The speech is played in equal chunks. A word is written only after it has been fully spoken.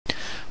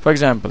For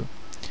example,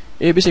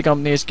 ABC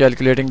company is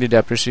calculating the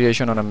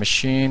depreciation on a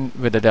machine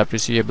with a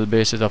depreciable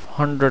basis of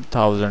 $100,000,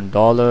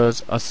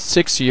 a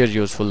 6-year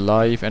useful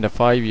life, and a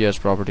 5 years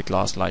property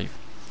class life.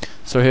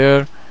 So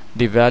here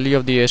the value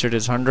of the asset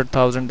is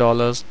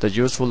 $100,000, the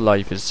useful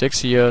life is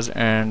 6 years,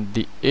 and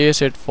the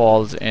asset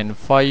falls in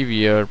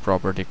 5-year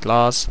property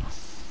class,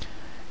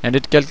 and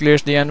it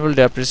calculates the annual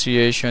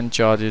depreciation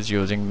charges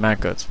using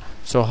MACRs.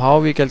 So how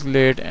we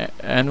calculate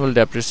annual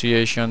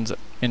depreciations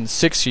in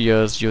 6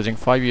 years using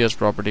 5 years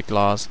property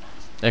class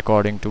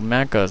according to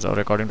MACRs, or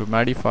according to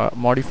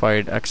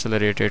modified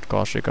accelerated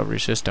cost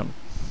recovery system.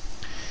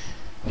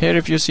 Here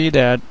if you see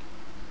that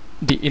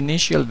the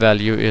initial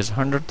value is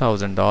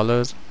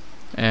 $100,000,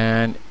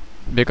 and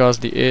because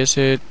the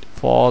asset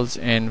falls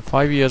in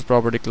 5 years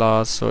property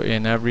class, so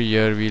in every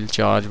year we'll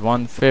charge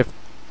 1/5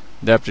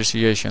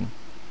 depreciation.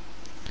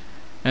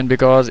 And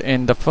because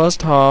in the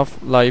first half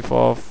life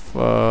of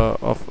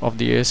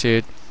the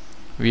asset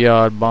we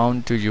are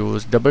bound to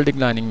use double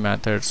declining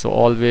method, so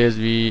always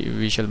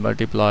we shall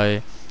multiply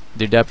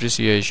the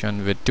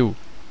depreciation with 2,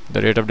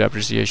 the rate of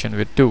depreciation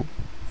with 2.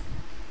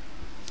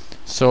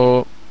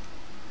 So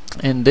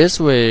in this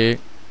way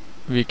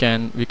we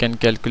can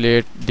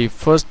calculate the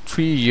first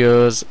 3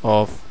 years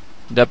of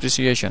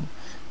depreciation.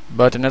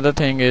 But another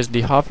thing is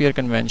the half year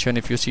convention.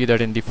 If you see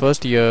that in the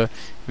first year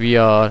we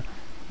are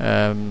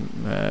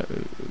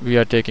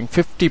taking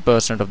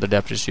 50% of the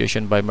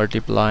depreciation by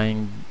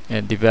multiplying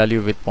the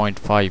value with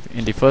 0.5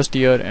 in the first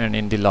year and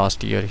in the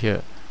last year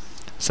here.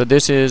 So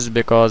this is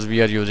because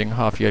we are using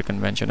half year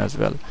convention as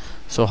well.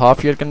 So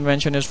half year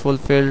convention is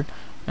fulfilled,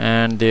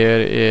 and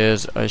there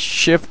is a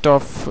shift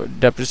of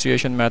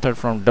depreciation method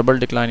from double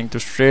declining to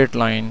straight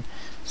line.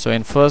 So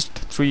in first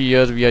 3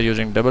 years we are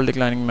using double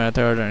declining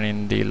method, and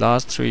in the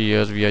last 3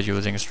 years we are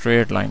using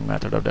straight line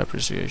method of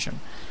depreciation.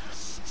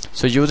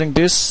 So using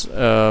this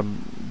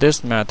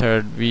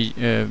method we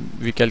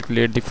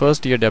calculate the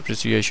first year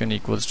depreciation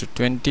equals to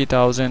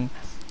 20,000,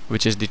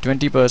 which is the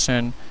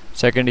 20%.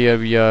 Second year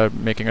we are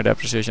making a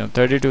depreciation of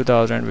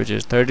 32,000, which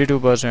is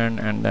 32%,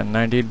 and then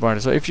 19.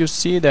 So if you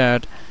see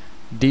that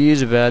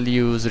these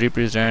values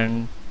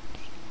represent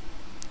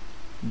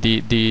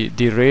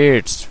the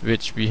rates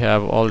which we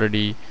have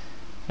already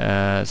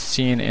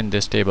seen in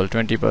this table: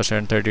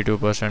 20%,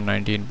 32%,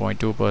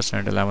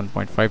 19.2%,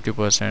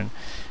 11.52%.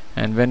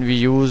 And when we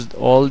use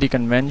all the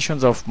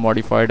conventions of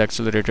modified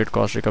accelerated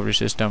cost recovery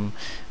system,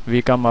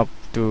 we come up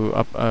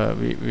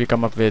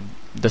with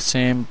the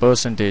same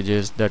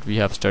percentages that we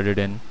have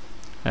studied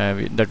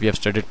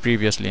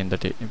previously in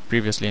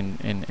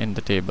the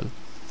table.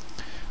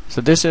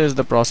 So this is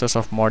the process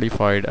of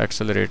modified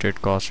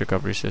accelerated cost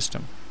recovery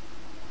system.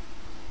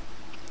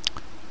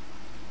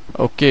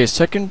 Okay,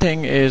 second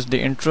thing is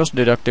the interest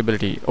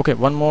deductibility. Okay,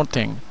 one more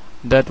thing,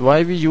 that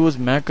why we use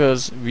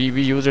MACRs, we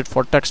use it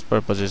for tax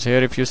purposes.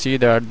 Here if you see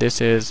that this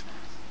is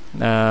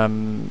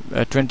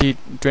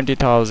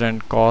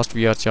 20,000 cost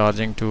we are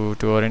charging to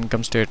our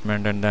income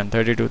statement, and then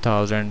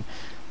 32,000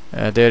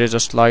 there is a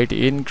slight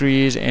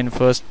increase in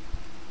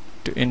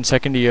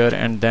second year,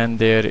 and then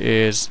there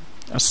is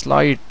a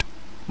slight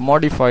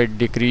modified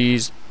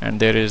decrease, and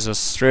there is a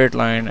straight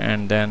line,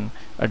 and then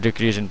a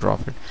decrease in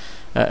profit,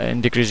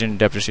 decrease in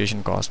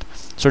depreciation cost.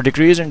 So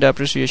decrease in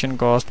depreciation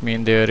cost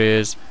mean there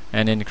is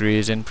an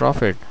increase in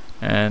profit,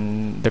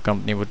 and the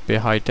company would pay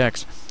high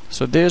tax.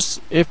 So this,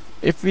 if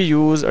we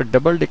use a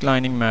double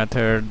declining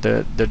method,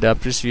 the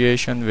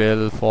depreciation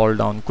will fall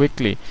down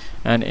quickly,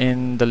 and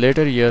in the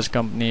later years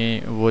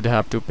company would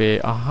have to pay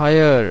a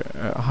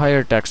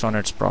higher tax on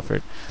its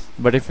profit.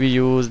 But if we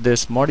use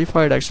this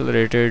modified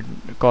accelerated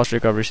cost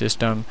recovery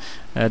system,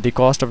 the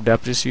cost of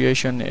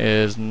depreciation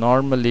is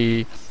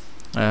normally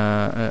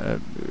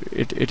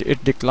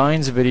it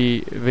declines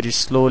very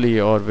slowly,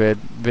 or the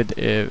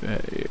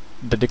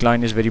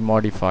decline is very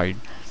modified.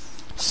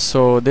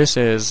 So this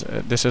is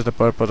the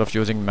purpose of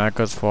using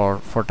MACRs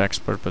for tax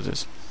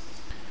purposes.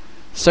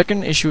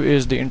 Second issue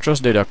is the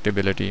interest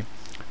deductibility.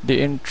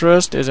 The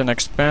interest is an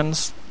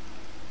expense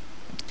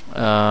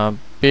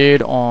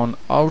paid on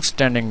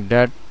outstanding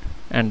debt,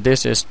 and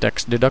this is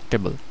tax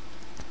deductible.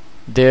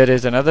 There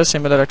is another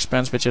similar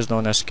expense which is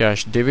known as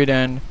cash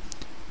dividend,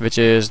 which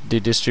is the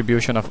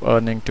distribution of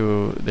earning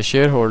to the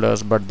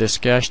shareholders, but this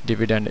cash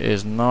dividend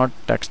is not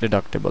tax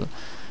deductible,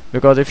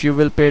 because if you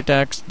will pay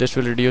tax, this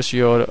will reduce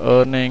your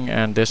earning,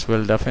 and this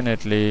will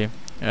definitely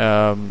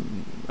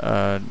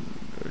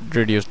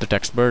reduce the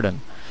tax burden.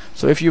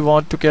 So if you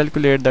want to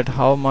calculate that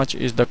how much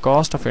is the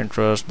cost of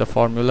interest, the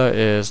formula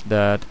is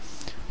that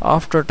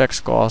after tax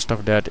cost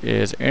of debt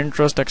is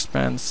interest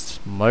expense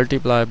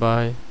multiplied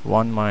by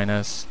 1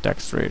 minus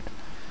tax rate.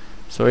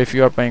 So if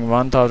you are paying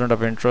 1,000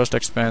 of interest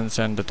expense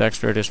and the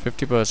tax rate is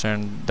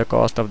 50%, the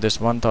cost of this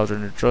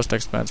 1,000 interest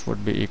expense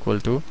would be equal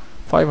to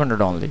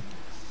 500 only.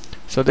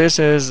 So this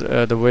is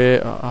the way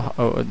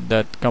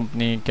that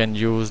company can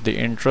use the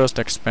interest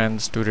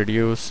expense to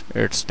reduce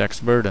its tax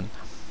burden.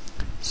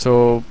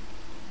 So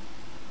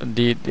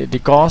the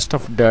cost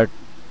of debt,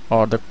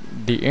 or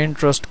the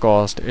interest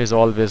cost, is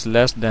always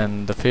less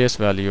than the face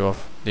value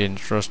of the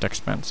interest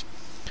expense.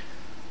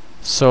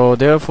 So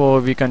therefore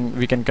we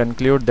can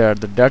conclude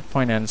that the debt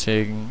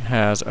financing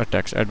has a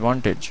tax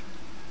advantage.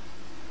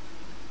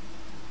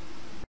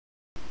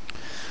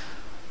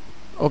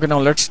 Okay, now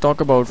let's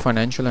talk about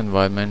financial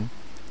environment.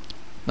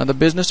 Now the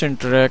businesses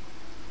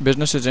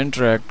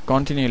interact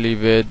continually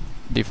with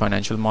the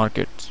financial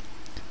markets.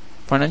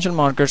 Financial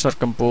markets are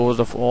composed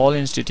of all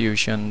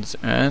institutions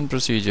and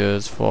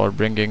procedures for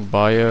bringing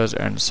buyers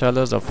and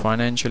sellers of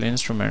financial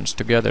instruments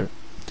together.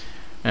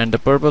 And the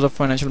purpose of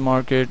financial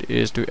market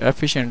is to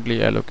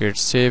efficiently allocate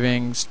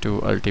savings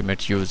to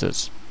ultimate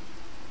users.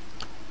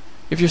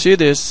 If you see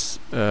this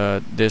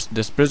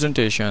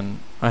presentation,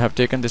 I have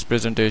taken this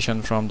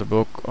presentation from the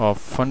book of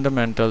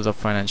Fundamentals of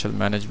Financial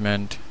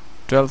Management,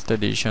 12th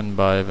edition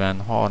by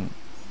Van Horne.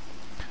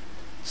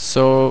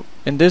 So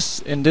in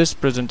this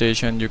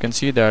presentation you can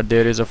see that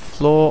there is a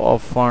flow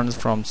of funds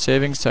from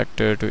savings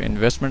sector to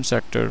investment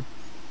sector,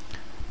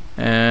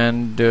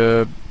 and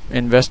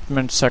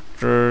investment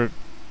sector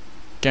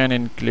can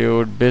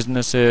include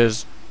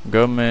businesses,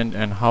 government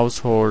and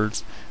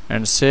households,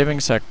 and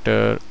savings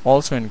sector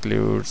also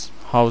includes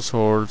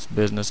households,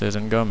 businesses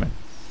and government.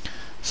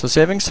 So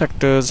savings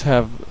sectors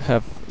have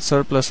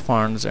surplus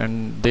funds,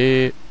 and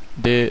there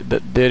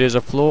is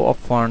a flow of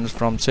funds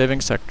from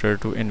savings sector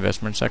to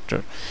investment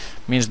sector.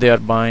 Means they are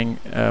buying,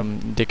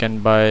 they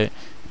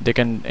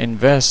can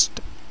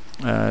invest,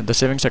 the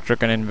savings sector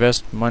can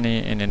invest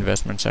money in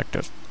investment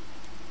sectors.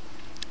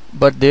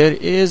 But there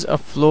is a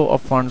flow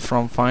of funds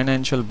from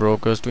financial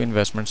brokers to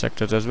investment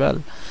sectors as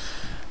well.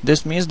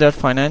 This means that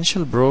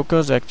financial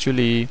brokers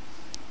actually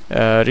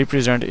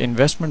represent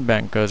investment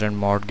bankers and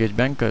mortgage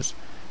bankers.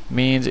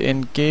 Means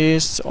in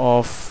case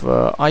of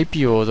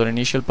IPOs or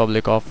initial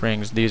public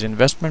offerings, these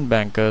investment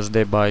bankers,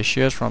 they buy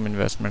shares from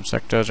investment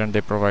sectors and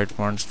they provide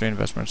funds to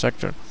investment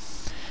sector.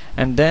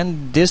 And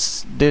then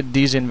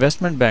these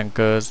investment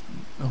bankers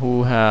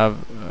who have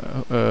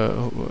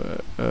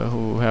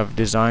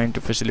designed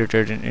to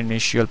facilitate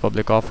initial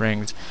public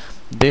offerings,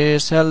 they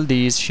sell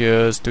these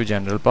shares to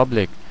general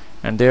public,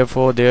 and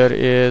therefore there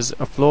is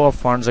a flow of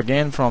funds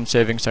again from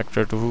savings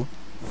sector to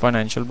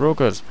financial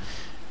brokers.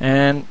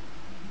 And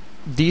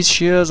these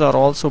shares are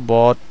also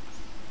bought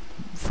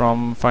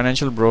from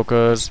financial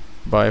brokers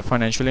by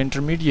financial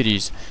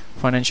intermediaries.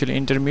 Financial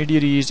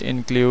intermediaries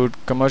include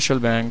commercial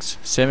banks,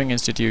 saving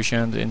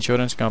institutions,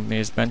 insurance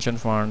companies, pension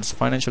funds,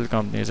 financial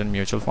companies and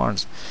mutual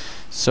funds.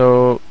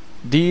 So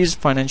these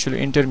financial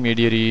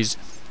intermediaries,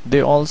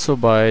 they also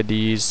buy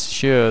these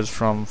shares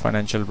from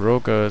financial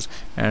brokers,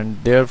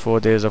 and therefore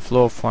there is a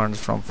flow of funds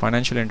from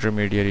financial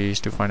intermediaries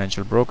to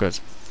financial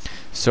brokers.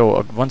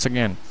 So once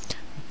again,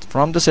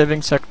 from the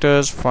savings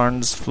sectors,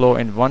 funds flow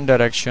in one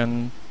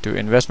direction to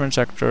investment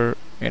sector.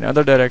 In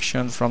other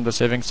directions, from the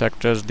savings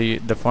sectors, the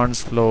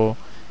funds flow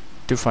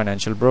to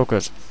financial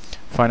brokers.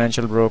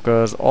 Financial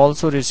brokers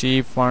also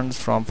receive funds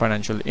from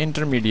financial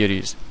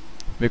intermediaries,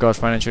 because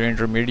financial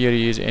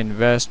intermediaries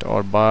invest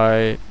or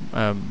buy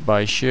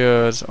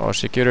shares or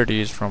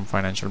securities from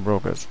financial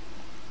brokers.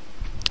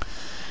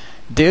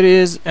 There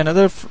is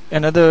another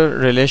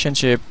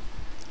relationship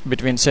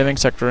between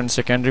savings sector and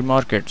secondary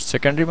market.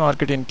 Secondary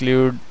market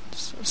includes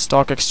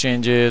stock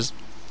exchanges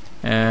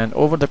and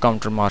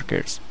over-the-counter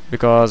markets,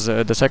 because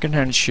the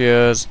second-hand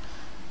shares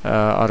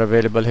are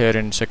available here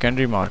in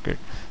secondary market.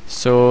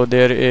 So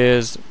there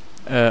is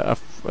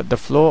the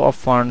flow of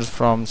funds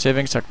from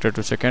savings sector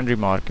to secondary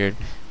market.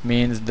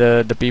 Means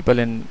the people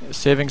in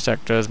saving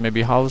sectors,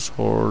 maybe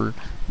household,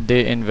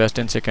 they invest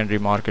in secondary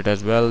market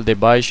as well. They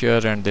buy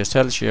shares and they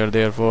sell share.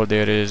 Therefore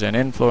there is an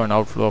inflow and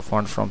outflow of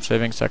funds from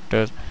saving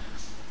sectors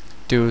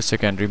to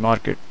secondary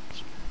market.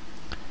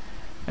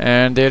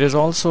 And there is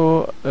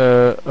also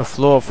a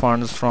flow of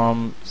funds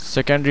from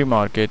secondary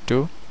market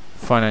to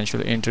financial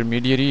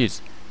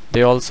intermediaries.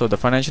 The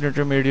financial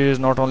intermediaries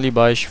not only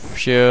buy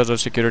shares or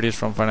securities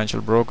from financial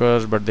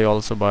brokers, but they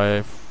also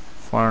buy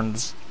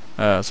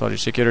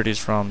securities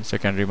from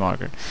secondary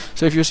market.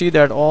 So if you see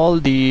that all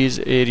these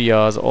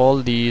areas, all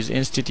these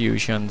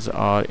institutions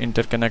are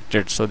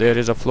interconnected, so there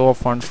is a flow of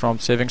funds from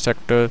savings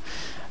sector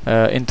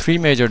in three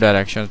major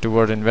directions: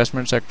 towards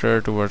investment sector,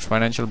 towards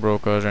financial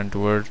brokers, and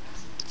towards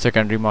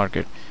secondary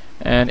market.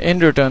 And in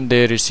return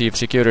they receive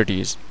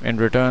securities. In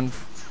return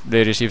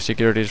they receive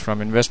securities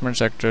from investment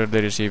sector,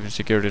 they receive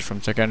securities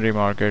from secondary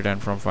market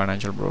and from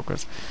financial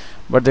brokers.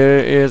 But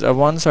there is a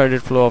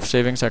one-sided flow of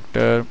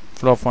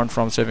funds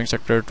from saving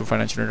sector to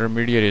financial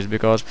intermediaries,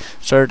 because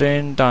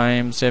certain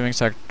times saving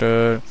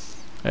sector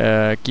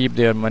keep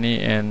their money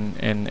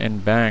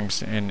in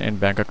banks, in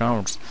bank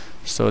accounts.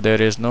 So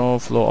there is no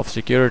flow of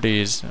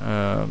securities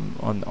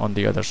on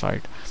the other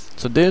side.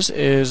 So this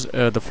is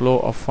the flow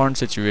of fund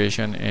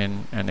situation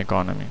in an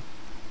economy.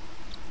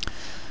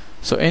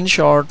 So in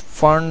short,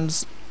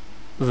 funds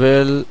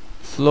will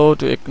flow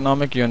to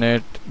economic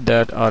unit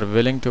that are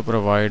willing to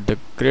provide the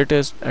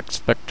greatest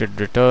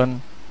expected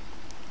return,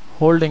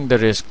 holding the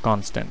risk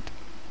constant.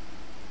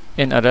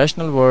 In a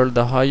rational world,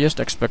 the highest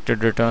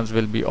expected returns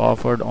will be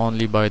offered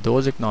only by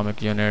those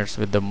economic units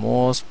with the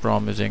most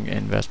promising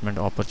investment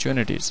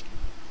opportunities.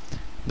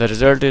 The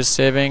result is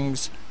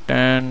savings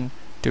tend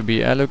to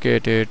be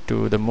allocated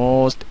to the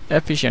most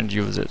efficient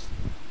uses.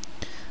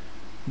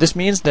 This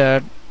means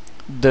that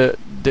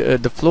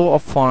the flow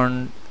of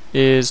fund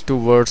is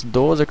towards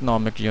those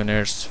economic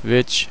units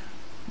which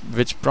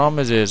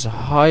promises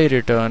high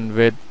return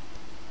with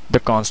the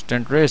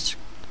constant risk.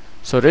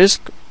 So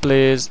risk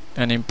plays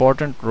an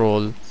important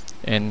role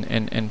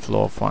in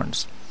flow of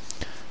funds.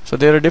 So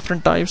there are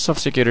different types of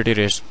security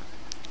risk.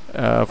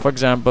 For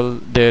example,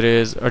 there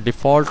is a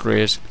default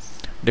risk.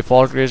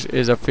 Default risk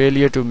is a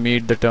failure to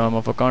meet the term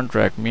of a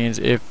contract. Means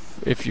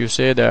if you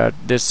say that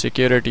this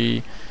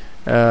security,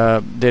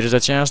 there is a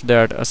chance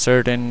that a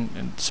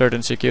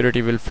certain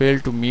security will fail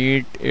to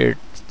meet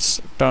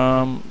its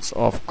terms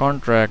of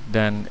contract,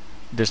 then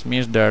this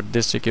means that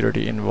this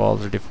security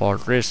involves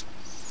default risk.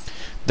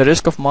 The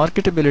risk of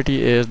marketability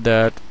is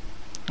that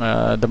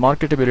the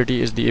marketability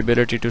is the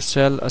ability to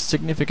sell a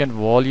significant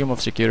volume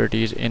of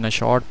securities in a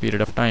short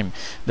period of time.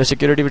 The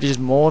security which is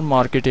more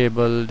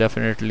marketable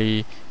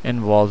definitely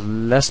involves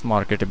less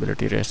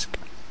marketability risk.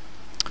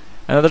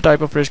 Another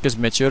type of risk is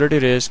maturity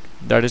risk,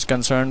 that is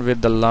concerned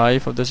with the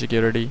life of the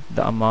security,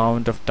 the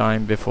amount of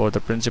time before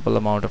the principal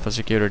amount of a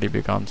security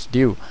becomes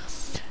due.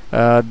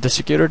 The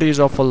securities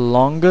of a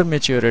longer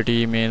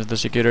maturity means the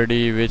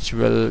security which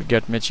will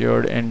get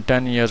matured in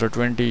 10 years or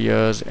 20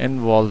 years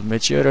involve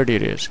maturity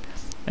risk,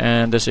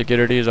 and the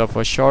securities of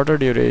a shorter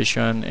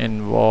duration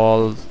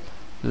involve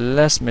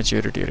less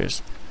maturity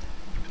risk.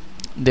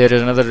 There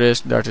is another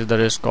risk, that is the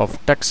risk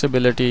of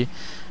taxability.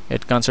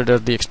 It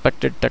considers the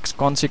expected tax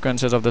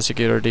consequences of the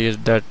securities,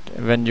 that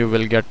when you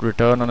will get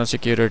return on a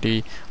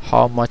security,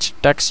 how much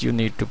tax you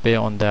need to pay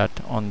on that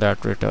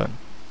return.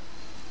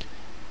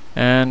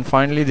 And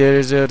finally, there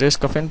is a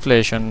risk of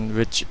inflation,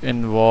 which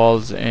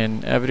involves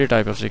in every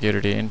type of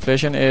security.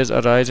 Inflation is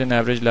a rise in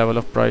average level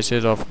of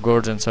prices of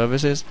goods and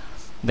services.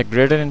 The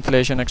greater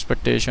inflation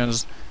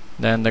expectations,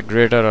 then the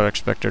greater are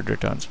expected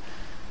returns.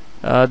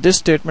 This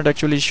statement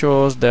actually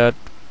shows that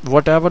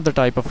whatever the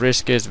type of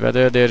risk is,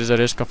 whether there is a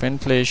risk of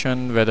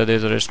inflation, whether there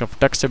is a risk of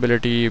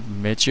taxability,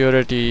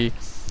 maturity,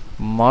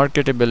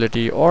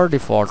 marketability, or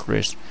default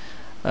risk,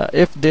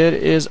 if there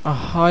is a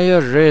higher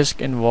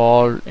risk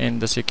involved in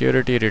the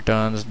security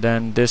returns,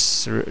 then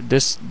this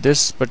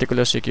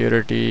particular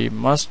security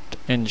must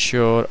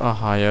ensure a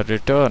higher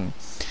return.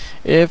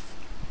 If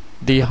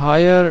the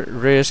higher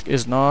risk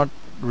is not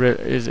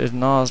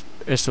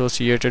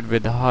associated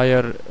with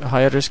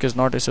higher risk is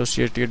not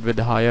associated with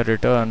higher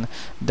return,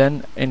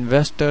 then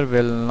investor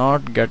will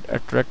not get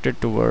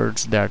attracted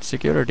towards that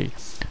security.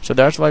 So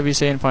that's why we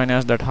say in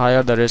finance that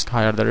higher the risk,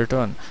 higher the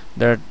return.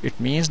 That it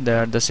means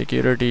that the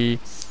security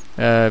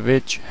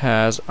which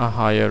has a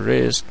higher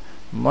risk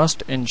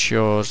must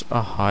ensure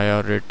a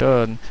higher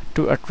return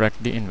to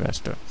attract the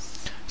investor.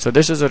 So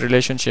this is a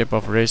relationship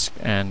of risk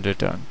and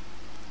return.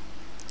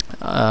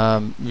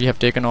 We have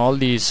taken all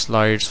these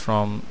slides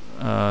from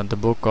the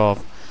book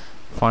of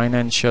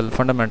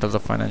Fundamentals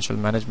of Financial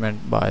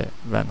Management by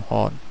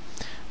Horne.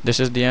 This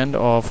is the end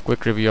of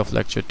quick review of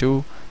lecture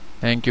 2.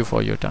 Thank you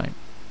for your time.